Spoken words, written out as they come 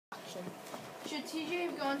question. Should TJ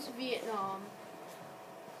have gone to Vietnam?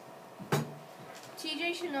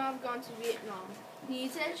 TJ should not have gone to Vietnam. He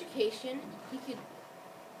needs an education.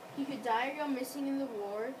 He could die or go missing in the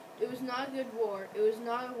war. It was not a good war. It was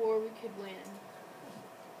not a war we could win.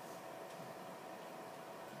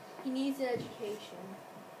 He needs an education.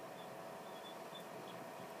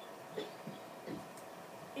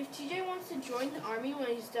 If TJ wants to join the army when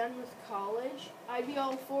he's done with college, I'd be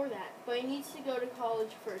all for that. But he needs to go to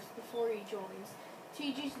college first before he joins.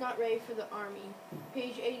 TJ's not ready for the army.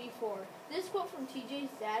 Page 84. This quote from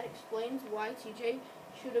TJ's dad explains why TJ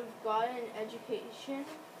should have gotten an education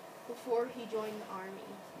before he joined the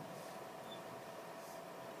army.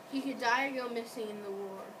 He could die or go missing in the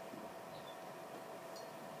war.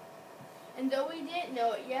 And though we didn't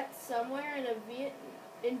know it yet, somewhere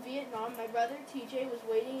in Vietnam, my brother TJ was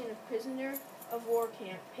waiting in a prisoner of war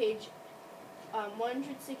camp. Page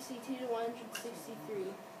 162 to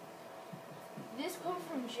 163. This quote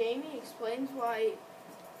from Jamie explains why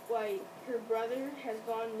her brother has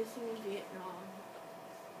gone missing in Vietnam.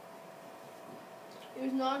 It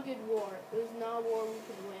was not a good war. It was not a war we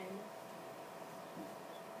could win.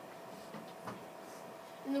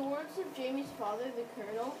 In the words of Jamie's father, the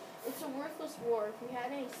colonel, it's a worthless war. If we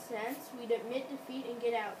had any sense, we'd admit defeat and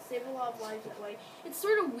get out. Save a lot of lives that way. It's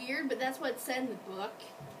sort of weird, but that's what it said in the book.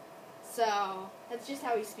 So, that's just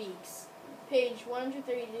how he speaks. Page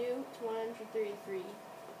 132 to 133.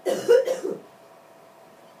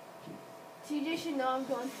 TJ should not have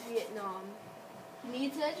gone to Vietnam. He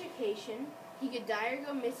needs an education. He could die or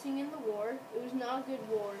go missing in the war. It was not a good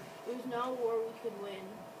war. It was not a war we could win.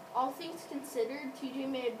 All things considered, TJ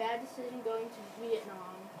made a bad decision going to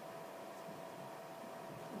Vietnam.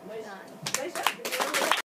 Nice. Nice.